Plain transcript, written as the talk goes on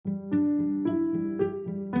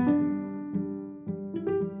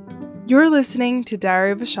You're listening to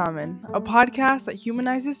Diary of a Shaman, a podcast that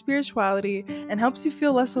humanizes spirituality and helps you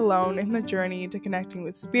feel less alone in the journey to connecting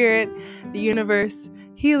with spirit, the universe,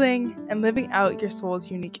 healing, and living out your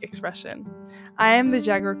soul's unique expression. I am the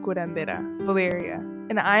Jaguar curandera, Valeria,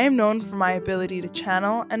 and I am known for my ability to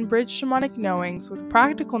channel and bridge shamanic knowings with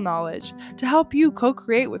practical knowledge to help you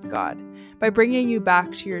co-create with God by bringing you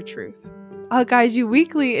back to your truth. I'll guide you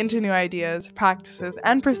weekly into new ideas, practices,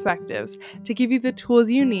 and perspectives to give you the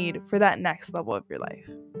tools you need for that next level of your life.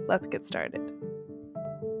 Let's get started.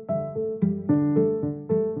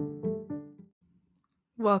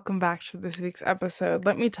 Welcome back to this week's episode.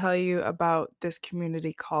 Let me tell you about this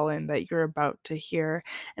community call-in that you're about to hear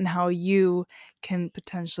and how you can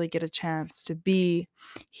potentially get a chance to be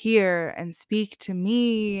here and speak to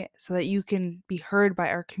me so that you can be heard by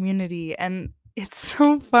our community. And it's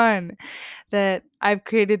so fun that I've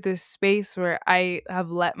created this space where I have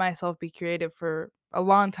let myself be creative for a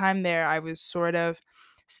long time there. I was sort of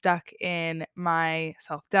stuck in my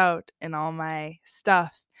self-doubt and all my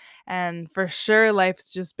stuff. And for sure,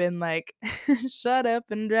 life's just been like, shut up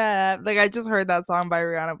and drive. Like, I just heard that song by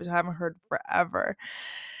Rihanna, which I haven't heard forever.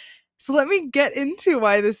 So let me get into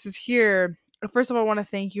why this is here. First of all, I want to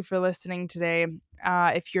thank you for listening today.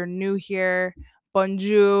 If you're new here,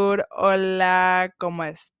 bonjour, hola, ¿cómo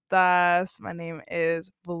estás? My name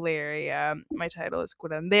is Valeria. My title is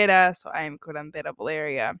curandera, so I am curandera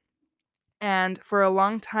Valeria. And for a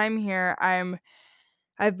long time here,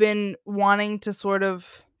 I've been wanting to sort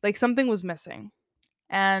of like something was missing.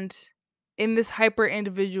 And in this hyper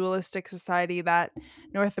individualistic society that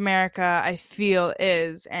North America, I feel,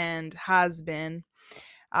 is and has been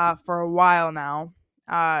for a while now,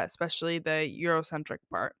 especially the Eurocentric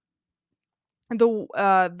part,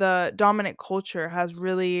 the dominant culture has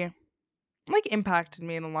really like impacted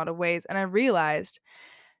me in a lot of ways. And I realized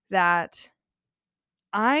that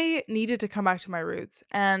I needed to come back to my roots.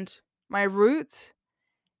 And my roots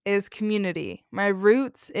is community. My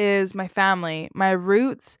roots is my family. My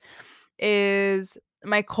roots is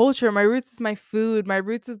my culture. My roots is my food. My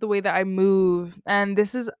roots is the way that I move. And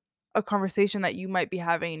this is a conversation that you might be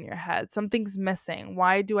having in your head. Something's missing.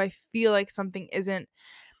 Why do I feel like something isn't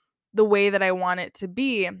the way that I want it to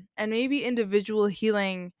be? And maybe individual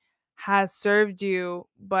healing has served you,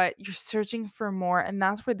 but you're searching for more. And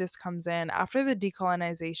that's where this comes in. After the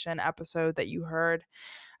decolonization episode that you heard,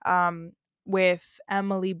 um, with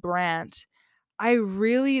Emily Brandt,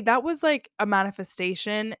 that was like a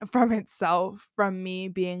manifestation from itself, from me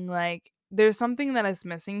being like, there's something that is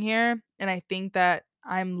missing here. And I think that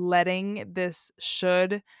I'm letting this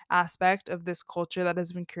should aspect of this culture that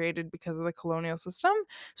has been created because of the colonial system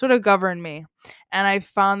sort of govern me. And I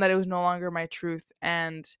found that it was no longer my truth.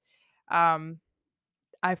 And um,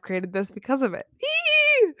 I've created this because of it.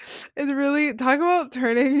 It's really talk about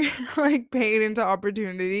turning like pain into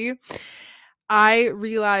opportunity. I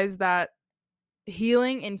realized that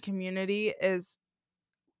healing in community is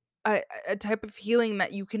a type of healing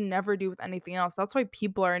that you can never do with anything else. That's why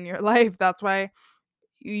people are in your life. That's why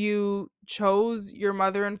you chose your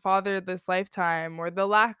mother and father this lifetime, or the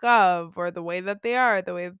lack of, or the way that they are,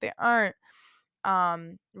 the way that they aren't.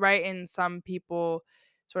 Right? And some people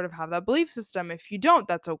sort of have that belief system. If you don't,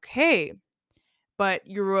 that's okay. But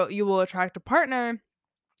you will attract a partner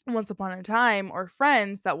once upon a time, or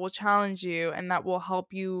friends that will challenge you and that will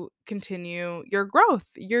help you continue your growth,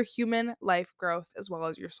 your human life growth, as well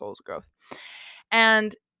as your soul's growth.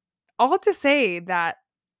 And all to say that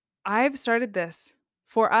I've started this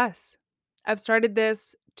for us. I've started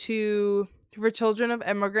this to for children of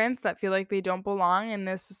immigrants that feel like they don't belong in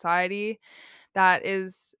this society that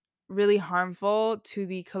is really harmful to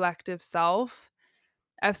the collective self.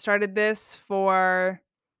 I've started this for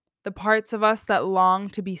the parts of us that long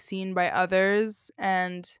to be seen by others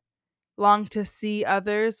and long to see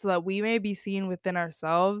others so that we may be seen within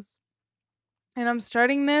ourselves. And I'm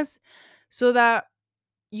starting this so that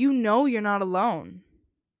you know you're not alone.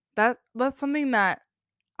 That's something that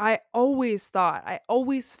I always thought. I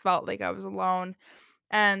always felt like I was alone.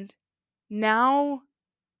 And now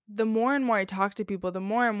the more and more I talk to people, the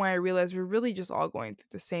more and more I realize we're really just all going through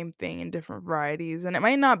the same thing in different varieties. And it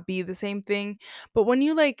might not be the same thing, but when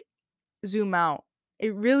you like zoom out,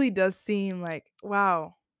 it really does seem like,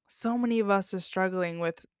 wow, so many of us are struggling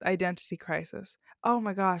with identity crisis. Oh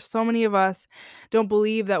my gosh, so many of us don't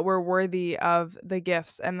believe that we're worthy of the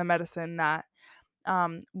gifts and the medicine that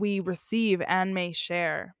we receive and may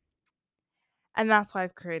share. And that's why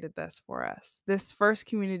I've created this for us. This first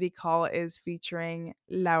community call is featuring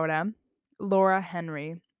Laura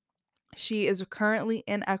Henry. She is currently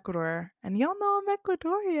in Ecuador, and y'all know I'm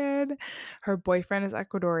Ecuadorian. Her boyfriend is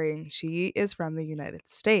Ecuadorian. She is from the United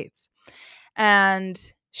States. And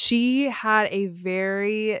she had a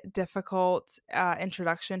very difficult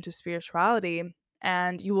introduction to spirituality,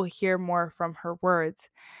 and you will hear more from her words.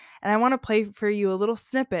 And I want to play for you a little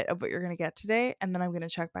snippet of what you're going to get today, and then I'm going to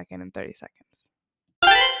check back in 30 seconds.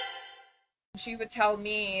 She would tell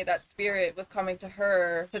me that spirit was coming to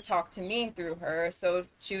her to talk to me through her. So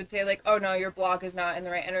she would say like, oh no, your blog is not in the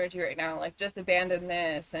right energy right now, like just abandon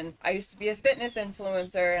this. And I used to be a fitness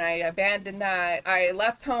influencer and I abandoned that. I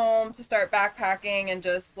left home to start backpacking and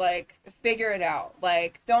just like figure it out.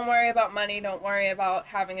 Like, don't worry about money, don't worry about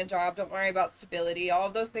having a job, don't worry about stability. All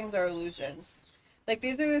of those things are illusions. Like,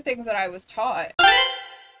 these are the things that I was taught.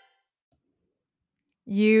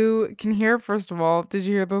 You can hear, first of all, did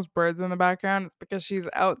you hear those birds in the background? It's because she's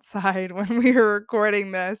outside when we were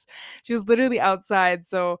recording this. She was literally outside.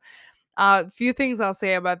 So, a few things I'll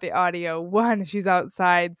say about the audio. One, she's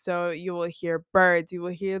outside, so you will hear birds, you will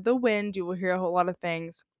hear the wind, you will hear a whole lot of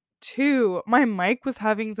things. Two, my mic was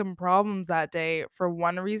having some problems that day for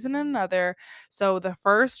one reason and another. So the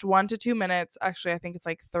first 1 to 2 minutes, actually, I think it's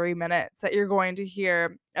like 3 minutes that you're going to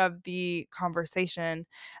hear of the conversation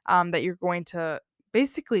that you're going to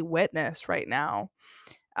basically witness right now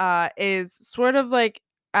is sort of like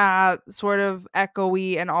sort of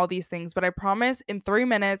echoey and all these things. But I promise in 3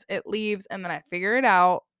 minutes it leaves and then I figure it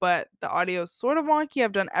out. But the audio is sort of wonky.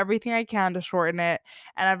 I've done everything I can to shorten it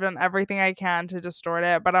and I've done everything I can to distort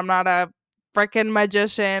it. But I'm not a freaking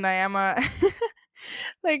magician. I am a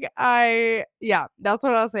yeah, that's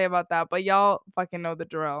what I'll say about that. But y'all fucking know the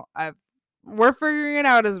drill. We're figuring it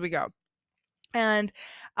out as we go. And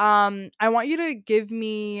I want you to give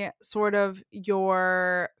me sort of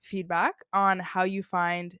your feedback on how you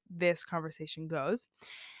find this conversation goes.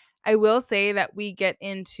 I will say that we get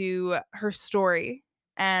into her story,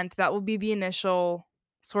 and that will be the initial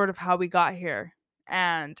sort of how we got here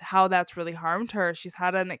and how that's really harmed her. She's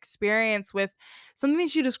had an experience with something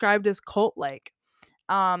she described as cult like,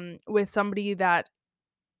 with somebody that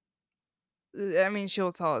I mean,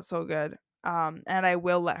 she'll tell it so good. And I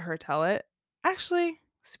will let her tell it. Actually,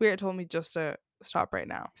 Spirit told me just to stop right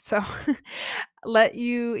now. So let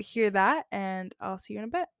you hear that, and I'll see you in a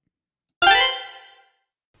bit.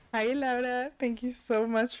 Hi, Laura. Thank you so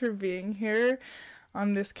much for being here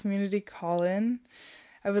on this community call in.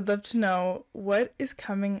 I would love to know what is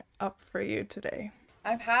coming up for you today.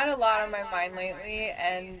 I've had a lot on my mind lately,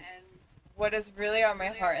 and what is really on my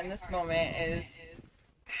heart in this moment is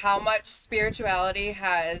how much spirituality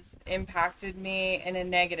has impacted me in a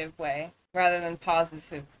negative way rather than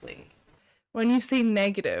positively. When you say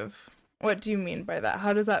negative, what do you mean by that?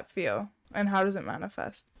 How does that feel? And how does it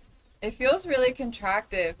manifest? It feels really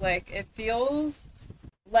contractive. Like, it feels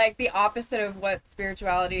like the opposite of what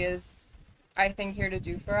spirituality is, I think, here to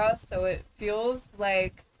do for us. So it feels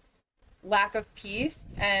like lack of peace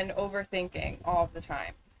and overthinking all of the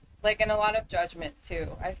time. Like, and a lot of judgment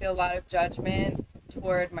too. I feel a lot of judgment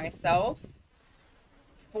toward myself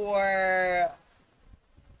for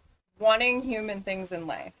wanting human things in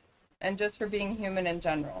life and just for being human in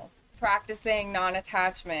general. Practicing non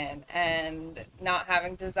attachment and not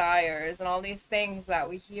having desires and all these things that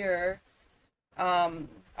we hear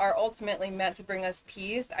are ultimately meant to bring us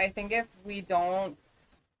peace. I think if we don't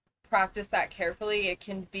practice that carefully, it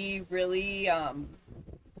can be really, I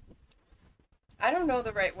don't know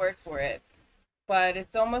the right word for it, but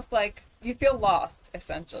it's almost like you feel lost,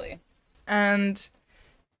 essentially. And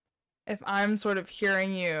if I'm sort of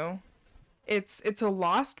hearing you, it's a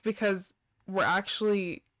lost because we're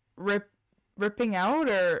actually ripping out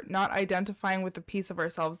or not identifying with the piece of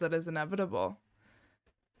ourselves that is inevitable.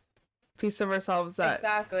 Piece of ourselves that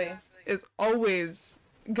Exactly. is always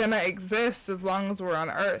gonna exist as long as we're on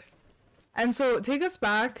Earth. And so take us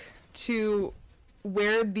back to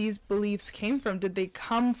where these beliefs came from. Did they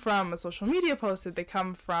come from a social media post? Did they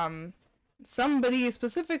come from somebody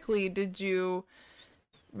specifically? Did you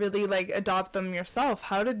really like adopt them yourself?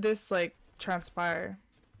 How did this like transpire?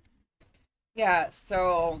 Yeah,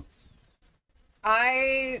 so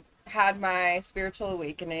I had my spiritual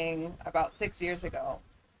awakening about 6 years ago.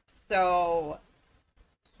 So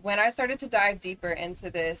when I started to dive deeper into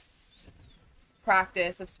this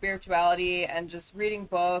practice of spirituality and just reading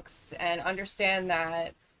books and understand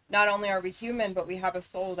that not only are we human, but we have a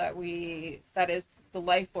soul that is the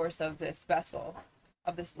life force of this vessel,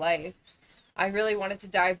 of this life. I really wanted to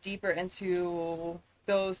dive deeper into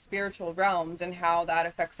those spiritual realms and how that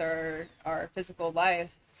affects our physical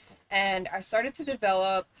life. And I started to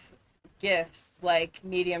develop gifts like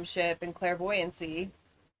mediumship and clairvoyancy.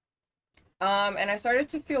 And I started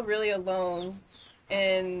to feel really alone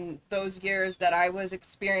in those years that I was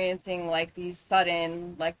experiencing like these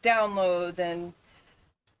sudden like downloads and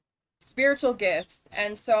spiritual gifts.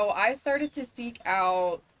 And so I started to seek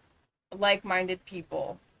out like-minded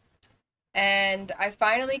people. And I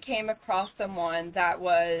finally came across someone that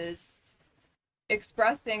was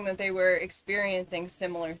expressing that they were experiencing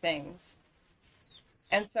similar things.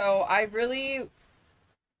 And so I really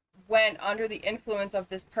went under the influence of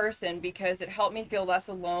this person because it helped me feel less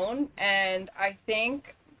alone. And I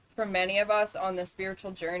think for many of us on the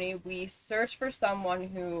spiritual journey, we search for someone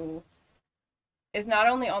who is not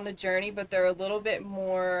only on the journey, but they're a little bit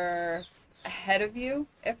more ahead of you,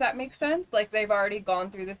 if that makes sense. Like they've already gone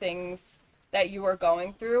through the things that you are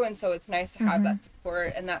going through. And so it's nice to have Mm-hmm. that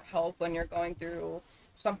support and that help when you're going through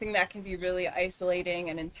something that can be really isolating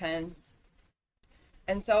and intense.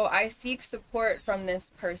 And so I seek support from this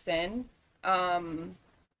person. Um,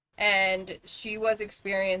 and she was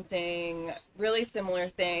experiencing really similar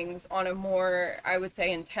things on a more, I would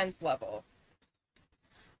say, intense level.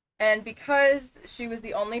 And because she was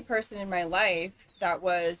the only person in my life that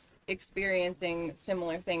was experiencing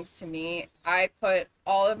similar things to me, I put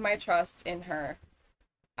all of my trust in her.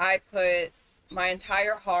 I put my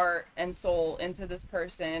entire heart and soul into this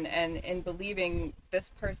person and in believing this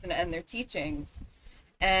person and their teachings.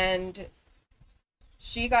 And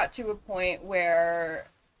she got to a point where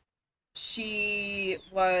she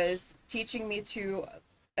was teaching me to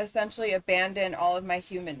essentially abandon all of my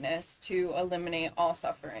humanness to eliminate all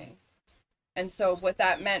suffering. And so what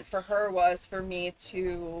that meant for her was for me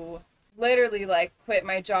to literally like quit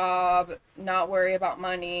my job, not worry about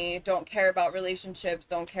money, don't care about relationships,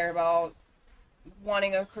 don't care about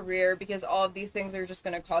wanting a career because all of these things are just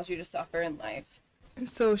going to cause you to suffer in life.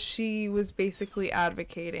 So she was basically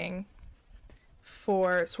advocating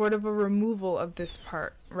for sort of a removal of this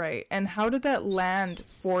part, right? And how did that land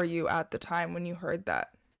for you at the time when you heard that?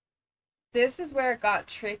 This is where it got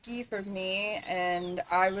tricky for me, and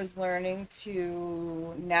I was learning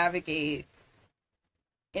to navigate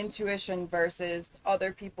intuition versus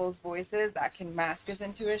other people's voices that can mask as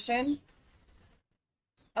intuition.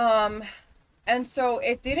 Um, and so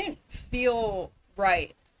it didn't feel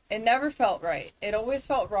right. It never felt right. It always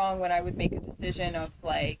felt wrong when I would make a decision of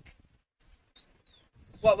like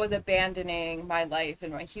what was abandoning my life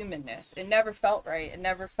and my humanness. It never felt right. It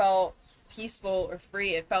never felt peaceful or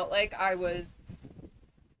free. It felt like I was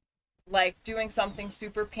like doing something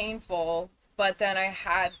super painful, but then I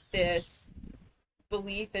had this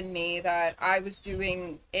belief in me that I was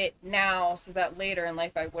doing it now so that later in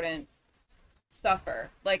life I wouldn't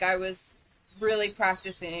suffer. Like I was really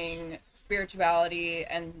practicing spirituality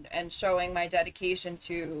and showing my dedication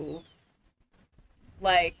to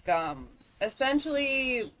like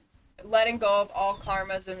essentially letting go of all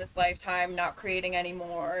karmas in this lifetime, not creating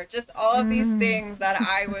anymore. Just all of these Mm. things that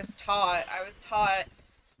I was taught. I was taught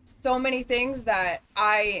so many things that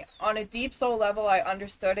I, on a deep soul level, I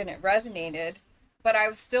understood and it resonated. But I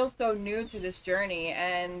was still so new to this journey,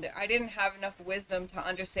 and I didn't have enough wisdom to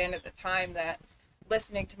understand at the time that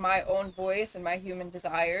listening to my own voice and my human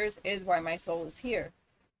desires is why my soul is here.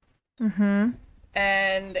 Mm-hmm.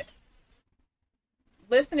 And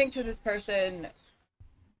listening to this person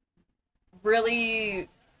really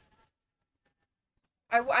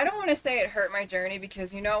I don't want to say it hurt my journey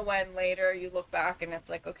because you know when later you look back and it's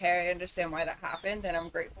like okay I understand why that happened and I'm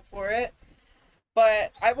grateful for it,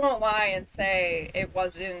 but I won't lie and say it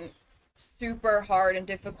wasn't super hard and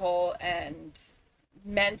difficult and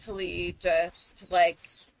mentally just like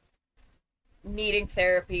needing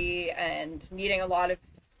therapy and needing a lot of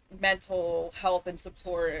mental help and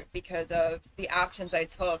support because of the actions I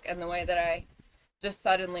took and the way that I just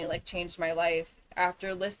suddenly like changed my life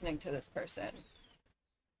after listening to this person.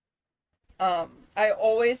 I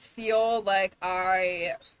always feel like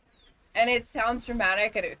and it sounds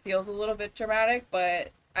dramatic and it feels a little bit dramatic,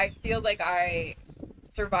 but I feel like I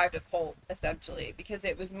survived a cult essentially because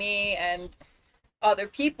it was me and other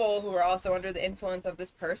people who were also under the influence of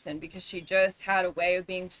this person because she just had a way of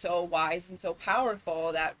being so wise and so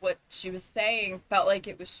powerful that what she was saying felt like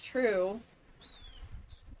it was true.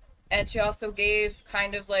 And she also gave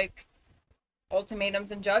kind of like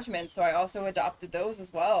ultimatums and judgments, so I also adopted those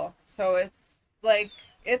as well. So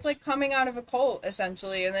it's like coming out of a cult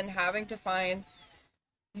essentially and then having to find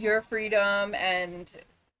your freedom and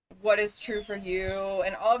what is true for you,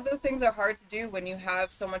 and all of those things are hard to do when you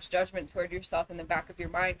have so much judgment toward yourself in the back of your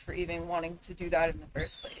mind for even wanting to do that in the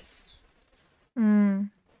first place. Mm.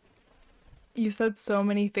 You said so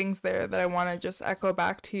many things there that I want to just echo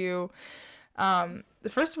back to you.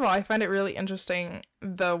 First of all, I find it really interesting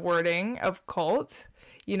the wording of cult.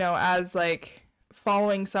 as like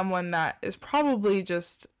following someone that is probably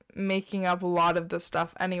just making up a lot of the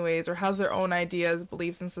stuff anyways, or has their own ideas,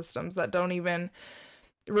 beliefs, and systems that don't even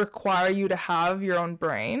require you to have your own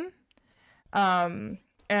brain. Um,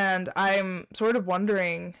 and I'm sort of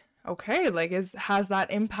wondering, okay, like has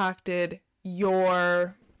that impacted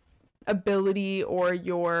your ability or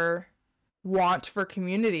your want for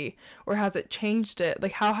community, or has it changed it?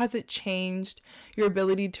 Like, how has it changed your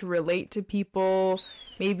ability to relate to people?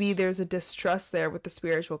 Maybe there's a distrust there with the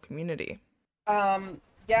spiritual community.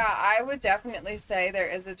 Yeah, I would definitely say there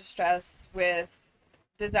is a distress with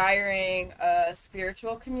desiring a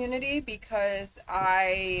spiritual community because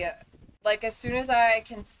like, as soon as I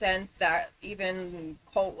can sense that even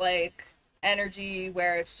cult like energy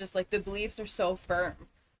where it's just like the beliefs are so firm,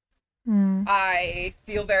 Mm. I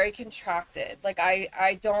feel very contracted. Like,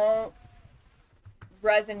 I don't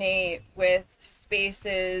resonate with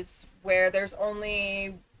spaces where there's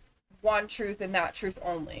only one truth and that truth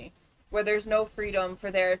only, where there's no freedom for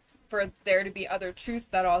there to be other truths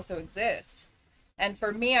that also exist. And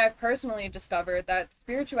for me, I've personally discovered that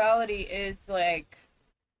spirituality is like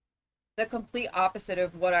the complete opposite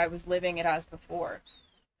of what I was living it as before.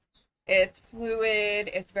 It's fluid,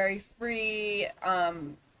 it's very free.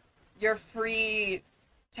 You're free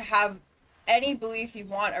to have any belief you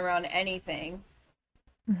want around anything.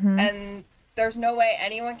 Mm-hmm. And there's no way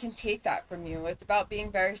anyone can take that from you. It's about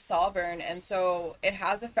being very sovereign. And so it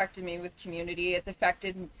has affected me with community. It's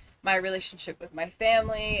affected my relationship with my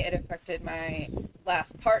family. It affected my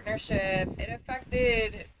last partnership. It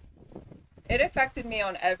affected me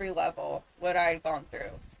on every level what I'd gone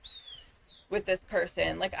through with this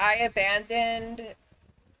person. Like, I abandoned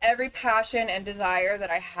every passion and desire that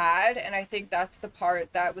I had, and I think that's the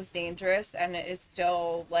part that was dangerous and it is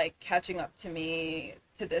still like catching up to me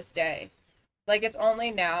to this day. Like, it's only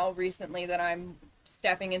now recently that I'm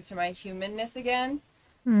stepping into my humanness again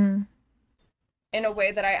Mm. in a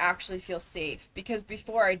way that I actually feel safe, because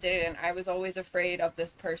before I didn't. I was always afraid of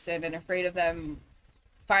this person and afraid of them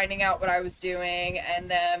finding out what I was doing and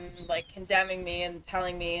them like condemning me and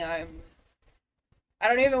telling me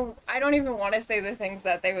I don't even want to say the things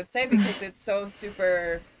that they would say because it's so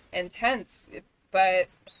super intense. But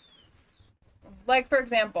like, for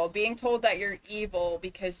example, being told that you're evil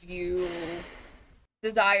because you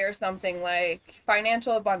desire something like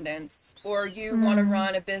financial abundance, or you want to Mm.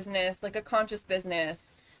 run a business, like a conscious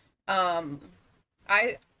business. Um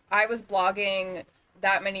I I was blogging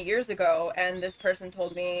that many years ago, and this person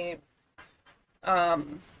told me,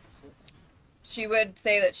 um she would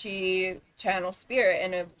say that she channels spirit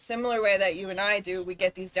in a similar way that you and I do. We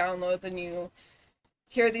get these downloads and you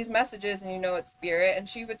hear these messages and you know it's spirit. And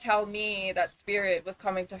she would tell me that spirit was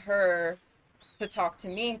coming to her to talk to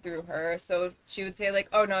me through her. So she would say, like,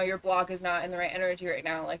 oh no, your blog is not in the right energy right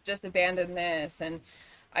now. Like, just abandon this. And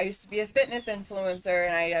I used to be a fitness influencer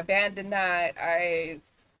and I abandoned that.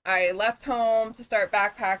 I left home to start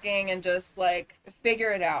backpacking and just like figure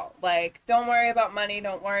it out. Like, don't worry about money,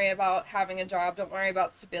 don't worry about having a job, don't worry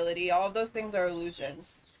about stability. All of those things are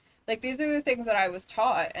illusions. Like, these are the things that I was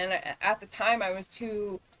taught, and at the time I was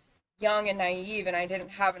too young and naive, and I didn't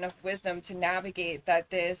have enough wisdom to navigate that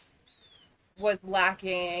this was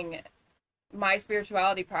lacking. My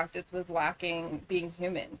spirituality practice was lacking being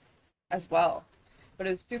human as well. But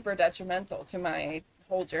it was super detrimental to my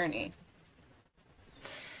whole journey.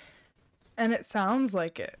 And it sounds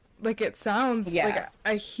like it. Like it sounds like Yeah.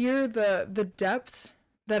 I hear the depth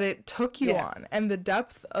that it took you Yeah. on, and the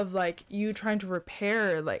depth of like you trying to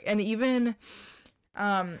repair, like, and even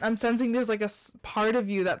I'm sensing there's like part of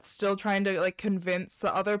you that's still trying to like convince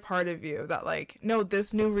the other part of you that like, no,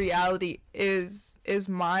 this new reality is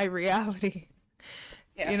my reality.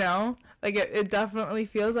 Yeah. You know, like it definitely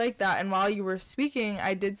feels like that. And while you were speaking,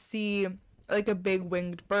 I did see like a big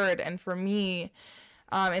winged bird, and for me,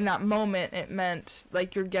 in that moment, it meant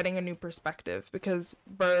like you're getting a new perspective, because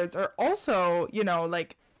birds are also,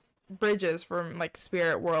 like bridges from like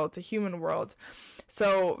spirit world to human world.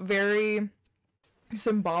 So very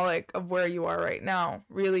symbolic of where you are right now,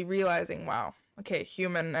 really realizing, wow, okay,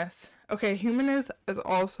 humanness. Okay, humanness is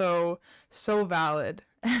also so valid,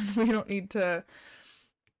 and we don't need to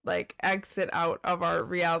like exit out of our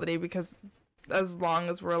reality, because as long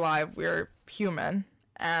as we're alive, we're human,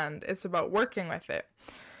 and it's about working with it.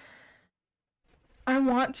 I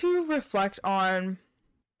want to reflect on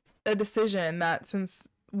a decision that, since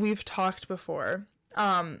we've talked before,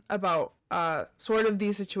 about sort of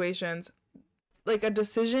these situations, like a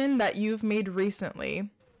decision that you've made recently,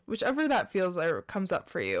 whichever that feels like or comes up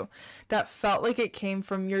for you, that felt like it came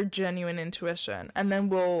from your genuine intuition, and then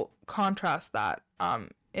we'll contrast that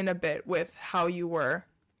in a bit with how you were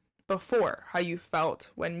before, how you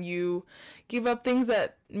felt when you give up things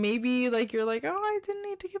that maybe like you're like, oh, I didn't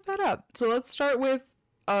need to give that up. So let's start with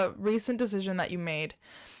a recent decision that you made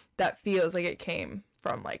that feels like it came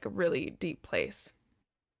from like a really deep place.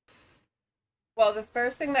 Well, the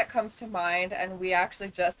first thing that comes to mind, and we actually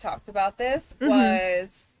just talked about this, Mm-hmm.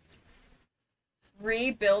 was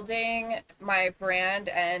rebuilding my brand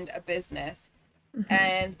and a business. Mm-hmm.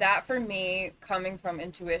 And that for me, coming from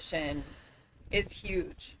intuition, is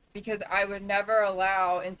huge because I would never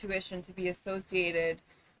allow intuition to be associated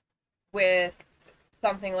with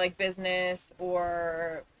something like business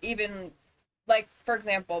or even, like, for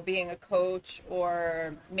example, being a coach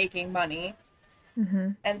or making money.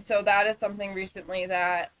 Mm-hmm. And so that is something recently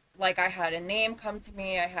that, like, I had a name come to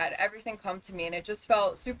me, I had everything come to me, and it just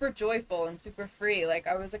felt super joyful and super free. Like,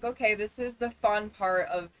 I was like, okay, this is the fun part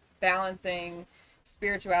of balancing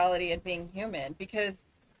spirituality and being human because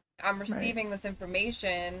I'm Right. receiving this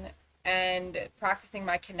information and practicing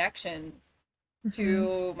my connection Mm-hmm.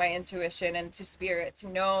 to my intuition and to spirit to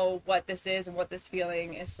know what this is and what this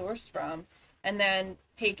feeling is sourced from, and then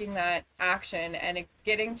taking that action and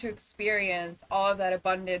getting to experience all of that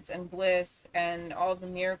abundance and bliss and all of the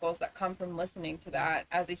miracles that come from listening to that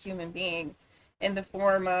as a human being in the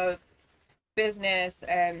form of business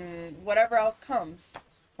and whatever else comes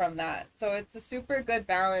from that. So it's a super good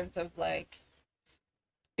balance of like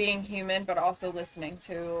being human but also listening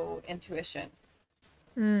to intuition.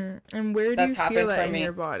 And where do That's you feel happened that for in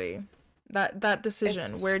your me. body? That It's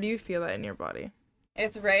decision, where do you feel that in your body?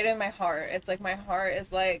 It's right in my heart. It's like my heart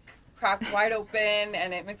is like cracked wide open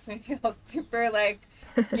and it makes me feel super like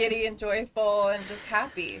giddy and joyful and just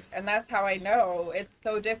happy. And that's how I know it's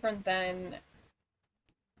so different than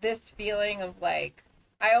this feeling of like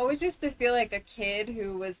I always used to feel like a kid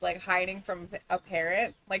who was like hiding from a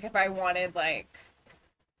parent. Like if I wanted like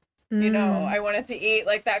Mm. I wanted to eat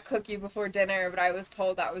like that cookie before dinner, but I was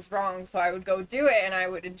told that was wrong, so I would go do it and I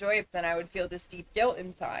would enjoy it, but then I would feel this deep guilt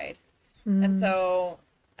inside. And Mm. so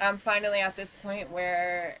I'm finally at this point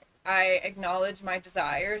where I acknowledge my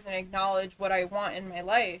desires and acknowledge what I want in my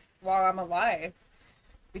life while I'm alive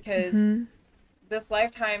because Mm-hmm. this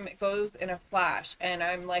lifetime goes in a flash and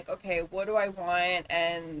I'm like, okay, what do I want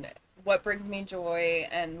and what brings me joy,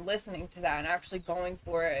 and listening to that and actually going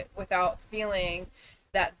for it without feeling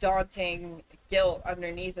that daunting guilt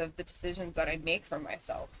underneath of the decisions that I make for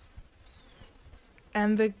myself.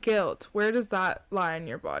 And the guilt, where does that lie in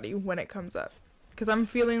your body when it comes up? Because I'm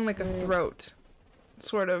feeling like a Mm, throat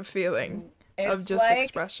sort of feeling of It's just like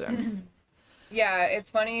expression. yeah, it's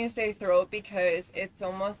funny you say throat because it's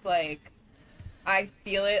almost like I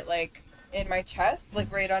feel it like in my chest,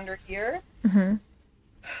 like right under here, Mm-hmm.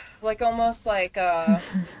 like almost like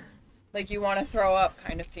you want to throw up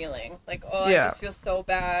kind of feeling. Like, oh, I Yeah. just feel so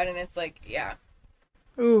bad and it's like, yeah.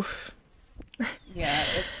 Oof. Yeah,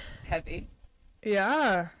 it's heavy.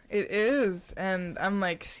 Yeah, it is. And I'm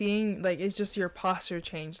like seeing like it's just your posture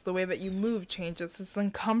change, the way that you move changes. This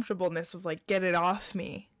uncomfortableness of like get it off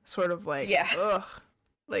me, sort of like Yeah. ugh,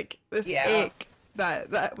 like this Yeah. ache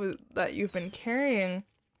that you've been carrying.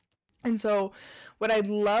 And so what I'd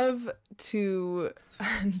love to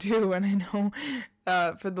do, and I know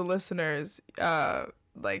for the listeners,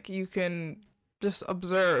 like you can just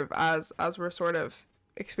observe as we're sort of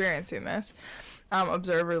experiencing this.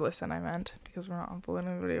 Observe or listen, I meant, because we're not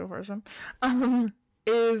uploading the video version.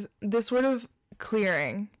 Is this sort of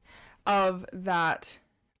clearing of that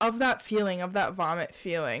feeling, of that vomit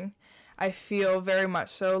feeling. I feel very much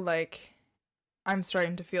so like I'm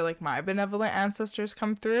starting to feel like my benevolent ancestors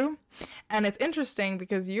come through. And it's interesting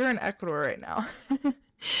because you're in Ecuador right now.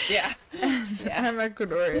 Yeah. And Yeah. I'm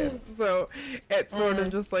Ecuadorian. So it's sort of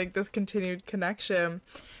Mm. just like this continued connection.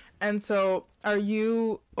 And so are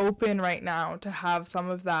you open right now to have some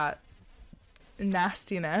of that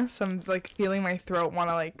nastiness? I'm like feeling my throat want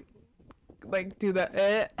to like do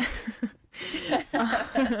the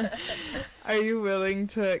Are you willing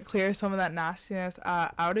to clear some of that nastiness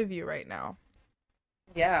out of you right now?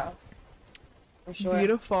 Yeah, for sure.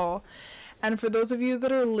 Beautiful. And for those of you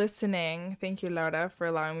that are listening, thank you, Laura, for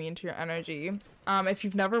allowing me into your energy. If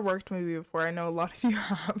you've never worked with me before, I know a lot of you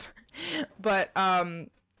have, but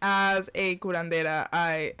as a curandera,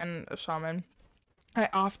 and a shaman, I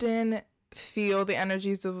often feel the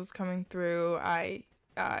energies of what's coming through. I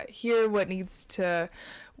hear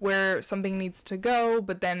where something needs to go,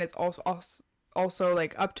 but then it's also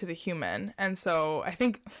like up to the human. And so I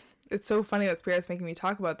think it's so funny that Spirit's making me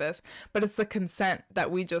talk about this, but it's the consent that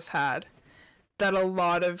we just had that a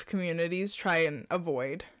lot of communities try and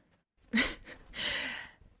avoid.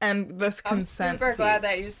 And this I'm consent super glad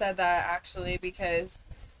that piece. you said that actually because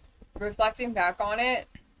reflecting back on it,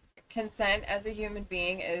 consent as a human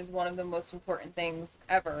being is one of the most important things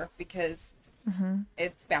ever because Mhm.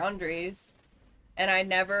 it's boundaries. And I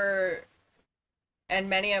never, and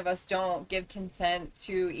many of us don't give consent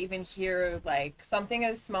to even hear like something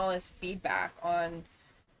as small as feedback on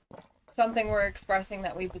something we're expressing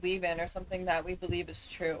that we believe in or something that we believe is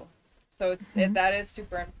true. So Mhm. that is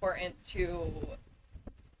super important to.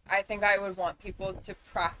 I think I would want people to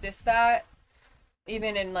practice that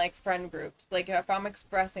even in like friend groups. Like if I'm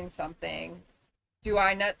expressing something, do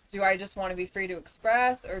I just want to be free to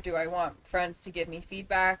express or do I want friends to give me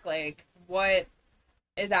feedback? Like what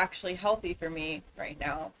is actually healthy for me right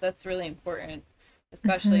now? That's really important,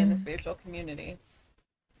 especially in the Mhm. spiritual community.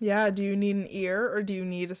 Yeah, do you need an ear or do you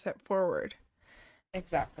need a step forward?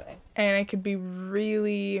 Exactly. And it could be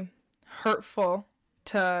really hurtful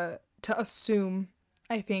to assume.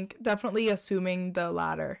 I think definitely assuming the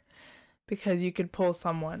latter because you could pull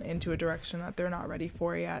someone into a direction that they're not ready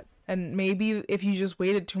for yet. And maybe if you just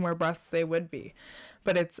waited two more breaths, they would be.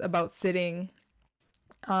 But it's about sitting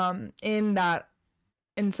in that.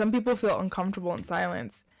 And some people feel uncomfortable in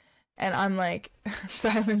silence. And I'm like,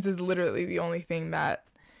 silence is literally the only thing that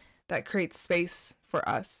creates space for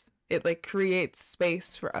us. It like creates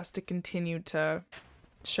space for us to continue to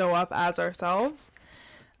show up as ourselves.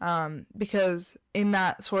 Because in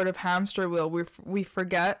that sort of hamster wheel, we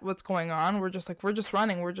forget what's going on. We're just like, we're just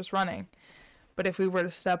running. But if we were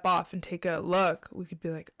to step off and take a look, we could be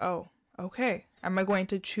like, oh, okay. Am I going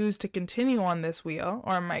to choose to continue on this wheel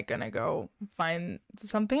or am I going to go find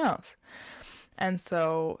something else? And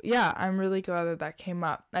so, yeah, I'm really glad that that came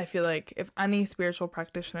up. I feel like if any spiritual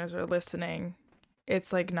practitioners are listening,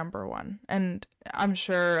 it's like number one. And I'm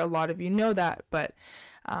sure a lot of you know that, but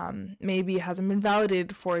maybe it hasn't been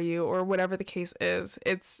validated for you or whatever the case is.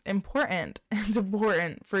 It's important. It's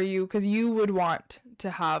important for you because you would want to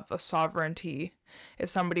have a sovereignty if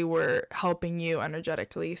somebody were helping you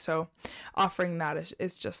energetically. So offering that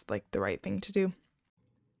is just like the right thing to do.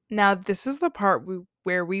 Now, this is the part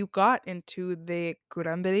where we got into the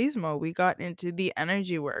curanderismo. We got into the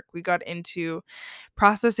energy work. We got into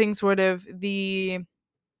processing sort of the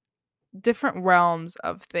different realms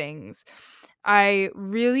of things. I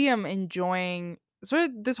really am enjoying sort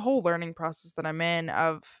of this whole learning process that I'm in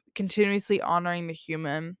of continuously honoring the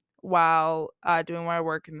human while doing my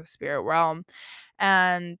work in the spirit realm.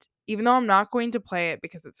 And even though I'm not going to play it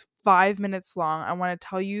because it's 5 minutes long, I want to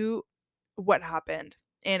tell you what happened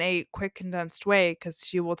in a quick, condensed way because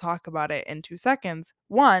she will talk about it in 2 seconds.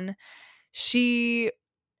 One, she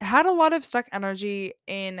had a lot of stuck energy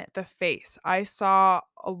in the face. I saw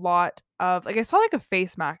a lot of like I saw like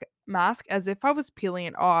a mask as if I was peeling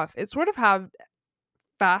it off. It sort of had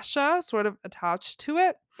fascia sort of attached to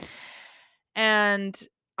it. And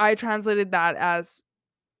I translated that as,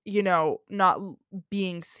 not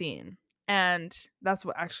being seen. And that's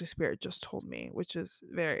what actually spirit just told me, which is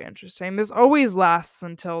very interesting. This always lasts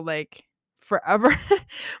until like forever.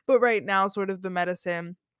 But right now, sort of the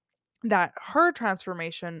medicine that her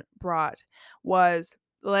transformation brought was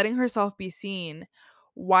letting herself be seen.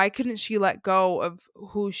 Why couldn't she let go of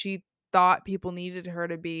who she thought people needed her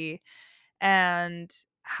to be? And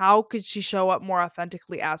how could she show up more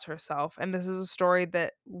authentically as herself? And this is a story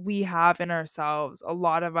that we have in ourselves. A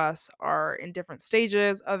lot of us are in different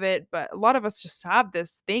stages of it, but a lot of us just have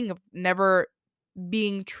this thing of never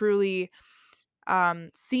being truly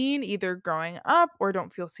seen either growing up or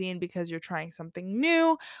don't feel seen because you're trying something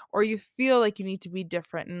new or you feel like you need to be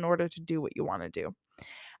different in order to do what you want to do.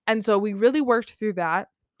 And so we really worked through that.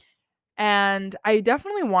 And I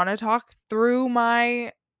definitely want to talk through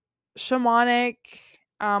my shamanic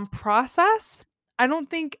process. I don't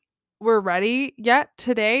think we're ready yet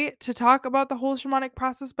today to talk about the whole shamanic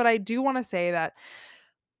process, but I do want to say that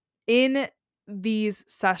in these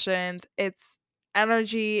sessions, it's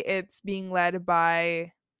energy, it's being led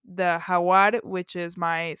by the Hawad, which is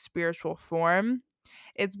my spiritual form.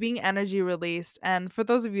 It's being energy released. And for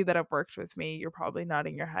those of you that have worked with me, you're probably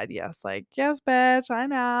nodding your head, yes, like, yes, bitch, I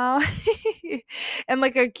know. In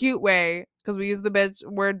like a cute way, because we use the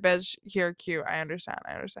word bitch here, cute. I understand.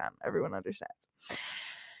 I understand. Everyone understands.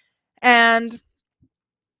 And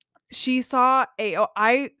she saw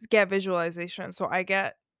I get visualization, so I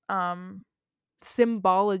get um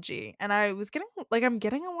symbology. And I was getting like I'm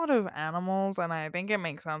getting a lot of animals, and I think it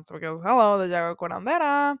makes sense because hello, the Jaguar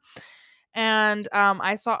curandera. And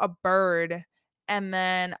I saw a bird, and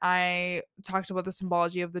then I talked about the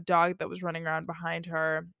symbology of the dog that was running around behind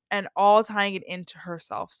her, and all tying it into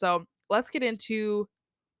herself. So let's get into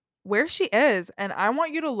where she is, and I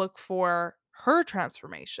want you to look for her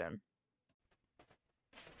transformation.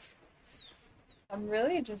 I'm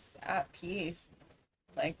really just at peace.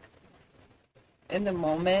 Like in the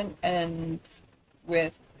moment and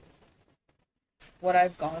with what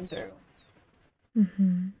I've gone through.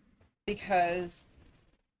 Mhm. Because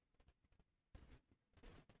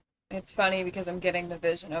it's funny because I'm getting the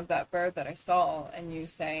vision of that bird that I saw, and you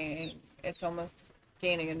saying it's almost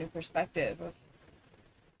gaining a new perspective of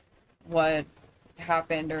what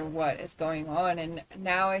happened or what is going on. And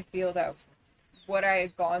now I feel that what I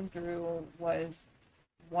had gone through was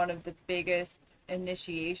one of the biggest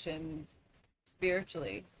initiations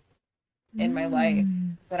spiritually in my life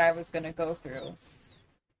Mm. that I was going to go through,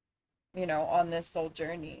 on this soul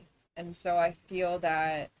journey. And so I feel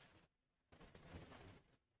that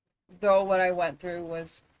though what I went through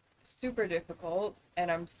was super difficult and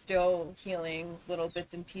I'm still healing little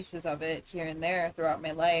bits and pieces of it here and there throughout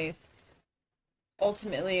my life,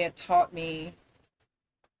 ultimately it taught me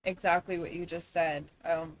exactly what you just said,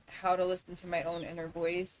 how to listen to my own inner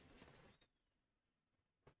voice,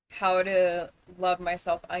 how to love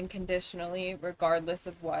myself unconditionally regardless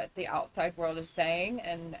of what the outside world is saying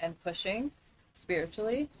and pushing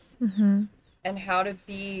spiritually, Mhm. and how to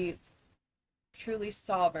be truly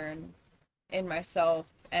sovereign in myself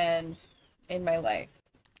and in my life.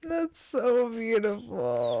 That's so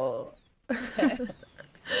beautiful.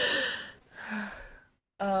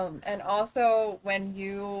 And also when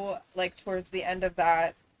you like towards the end of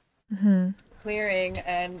that Mhm. clearing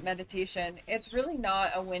and meditation, it's really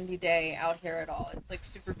not a windy day out here at all. It's like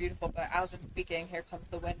super beautiful, but as I'm speaking, here comes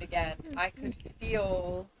the wind again. I could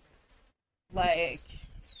feel like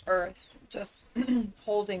earth just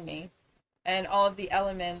holding me and all of the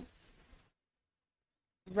elements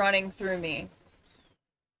running through me.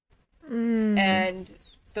 Mm. And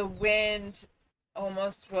the wind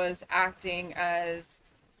almost was acting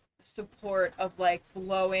as support of like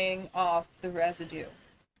blowing off the residue,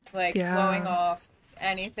 like blowing Yeah. off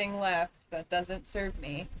anything left that doesn't serve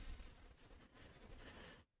me.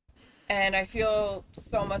 And I feel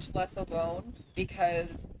so much less alone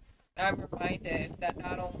because I'm reminded that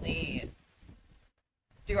not only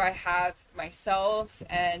do I have myself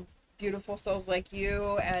and beautiful souls like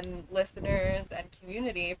you and listeners and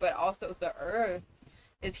community, but also the earth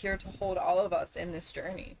is here to hold all of us in this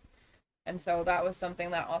journey. And so that was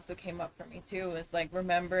something that also came up for me too, is like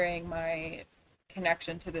remembering my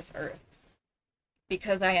connection to this earth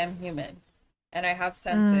because I am human and I have Mm.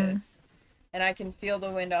 senses and I can feel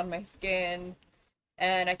the wind on my skin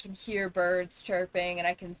and I can hear birds chirping and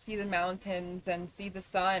I can see the mountains and see the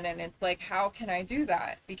sun. And it's like, how can I do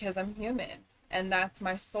that? Because I'm human. And that's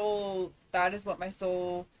my soul. That is what my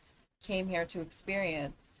soul came here to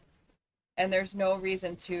experience. And there's no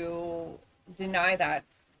reason to deny that,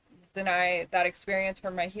 deny that experience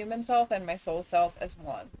from my human self and my soul self as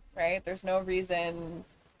one, right? There's no reason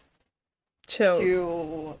Chills.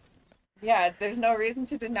 to, yeah, there's no reason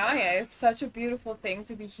to deny it. It's such a beautiful thing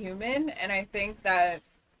to be human. And I think that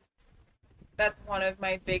that's one of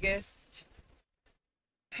my biggest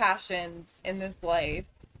passions in this life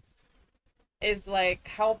is like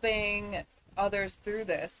helping others through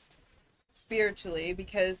this spiritually,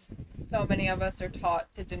 because so many of us are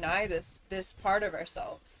taught to deny this part of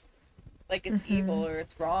ourselves, like it's evil Mhm. or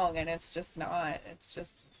it's wrong, and it's just not. It's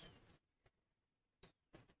just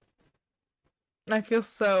I feel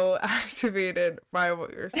so activated by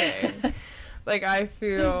what you're saying. Like I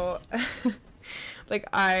feel like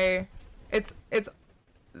it's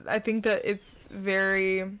I think that it's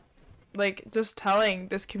very like just telling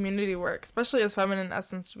this community work, especially as feminine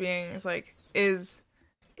essence beings, like is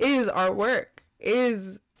our work,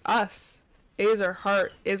 is us, is our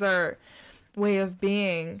heart, is our way of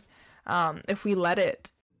being, if we let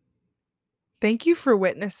it. Thank you for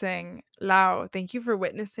witnessing Lao. Thank you for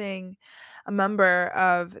witnessing a member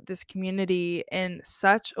of this community in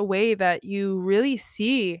such a way that you really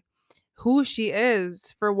see who she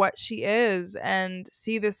is for what she is and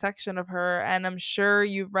see this section of her. And I'm sure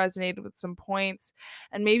you've resonated with some points,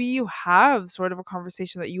 and maybe you have sort of a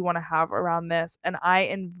conversation that you want to have around this. And I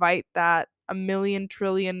invite that a million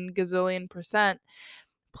trillion gazillion percent.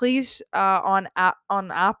 Please, on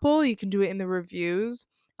Apple, you can do it in the reviews.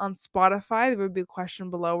 On Spotify, there would be a question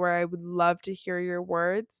below where I would love to hear your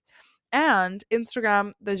words. And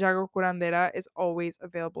Instagram, the Jago Curandera, is always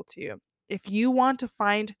available to you. If you want to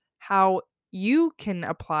find how you can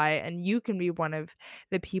apply and you can be one of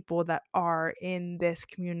the people that are in this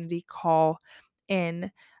community call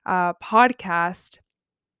in podcast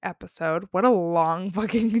episode. What a long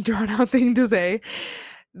fucking drawn out thing to say.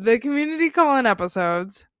 The community call in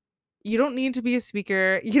episodes, you don't need to be a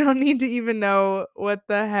speaker. You don't need to even know what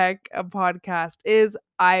the heck a podcast is.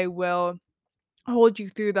 I will hold you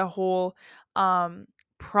through the whole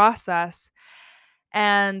process.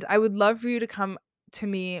 And I would love for you to come to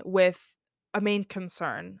me with a main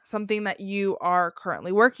concern, something that you are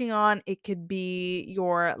currently working on. It could be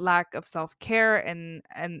your lack of self-care and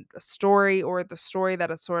a story, or the story that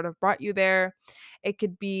has sort of brought you there. It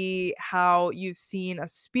could be how you've seen a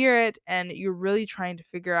spirit and you're really trying to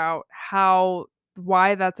figure out how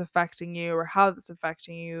why that's affecting you or how that's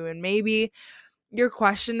affecting you. And maybe your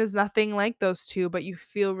question is nothing like those two, but you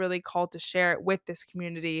feel really called to share it with this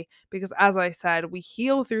community because, as I said, we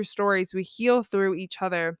heal through stories, we heal through each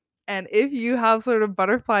other. And if you have sort of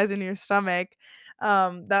butterflies in your stomach,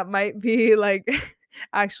 that might be like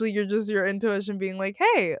actually you're just your intuition being like,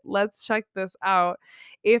 hey, let's check this out.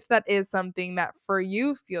 If that is something that for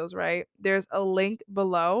you feels right, there's a link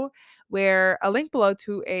below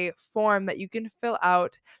to a form that you can fill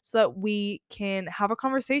out so that we can have a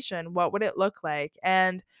conversation. What would it look like?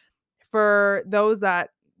 And for those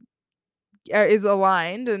that is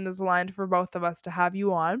aligned for both of us to have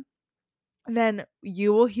you on, then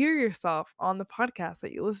you will hear yourself on the podcast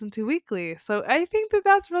that you listen to weekly. So I think that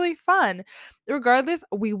that's really fun. Regardless,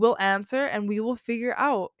 we will answer and we will figure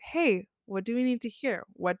out, hey, what do we need to hear?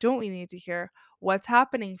 What don't we need to hear? What's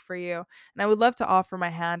happening for you? And I would love to offer my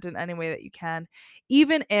hand in any way that you can,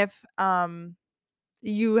 even if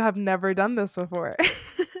you have never done this before.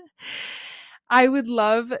 I would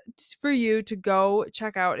love for you to go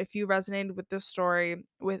check out, if you resonated with this story,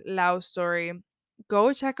 with Lau's story,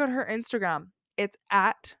 go check out her Instagram. It's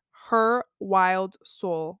at Her Wild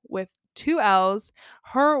Soul with two L's.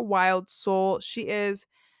 Her Wild Soul. She is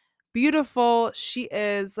beautiful. She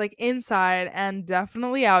is like inside and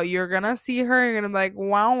definitely out. You're gonna see her. You're gonna be like,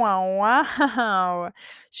 wow, wow, wow.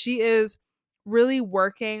 She is really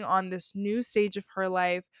working on this new stage of her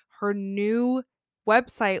life. Her new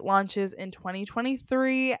website launches in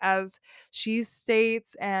 2023, as she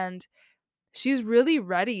states, and she's really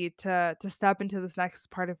ready to step into this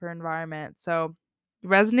next part of her environment. So,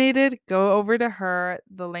 resonated, go over to her.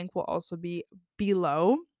 The link will also be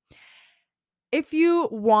below. If you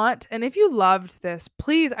want and if you loved this,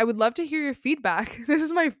 please, I would love to hear your feedback. This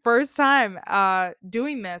is my first time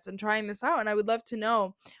doing this and trying this out, and I would love to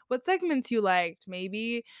know what segments you liked.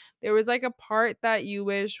 Maybe there was like a part that you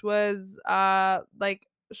wish was like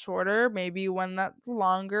shorter, maybe one that's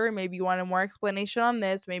longer, maybe you wanted more explanation on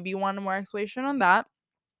this, maybe you wanted more explanation on that.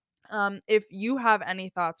 If you have any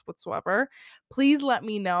thoughts whatsoever, please let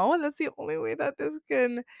me know. That's the only way that this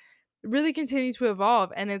can really continue to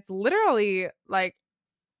evolve. And it's literally like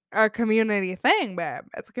a community thing, babe.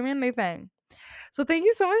 It's a community thing. So thank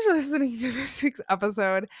you so much for listening to this week's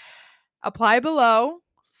episode. Apply below,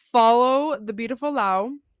 follow the beautiful Lau,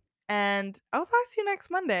 and I'll talk to you next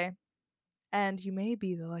Monday. And you may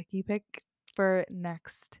be the lucky pick for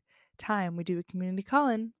next time we do a community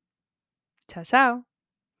call-in. Ciao, ciao.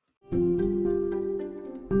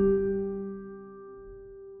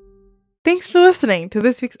 Thanks for listening to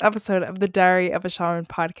this week's episode of the Diary of a Shaman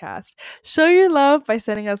podcast. Show your love by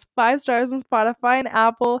sending us 5 stars on Spotify and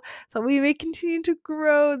Apple so we may continue to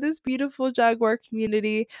grow this beautiful Jaguar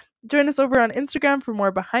community. Join us over on Instagram for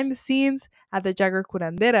more behind the scenes at the Jaguar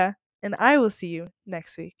Curandera, and I will see you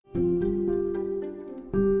next week.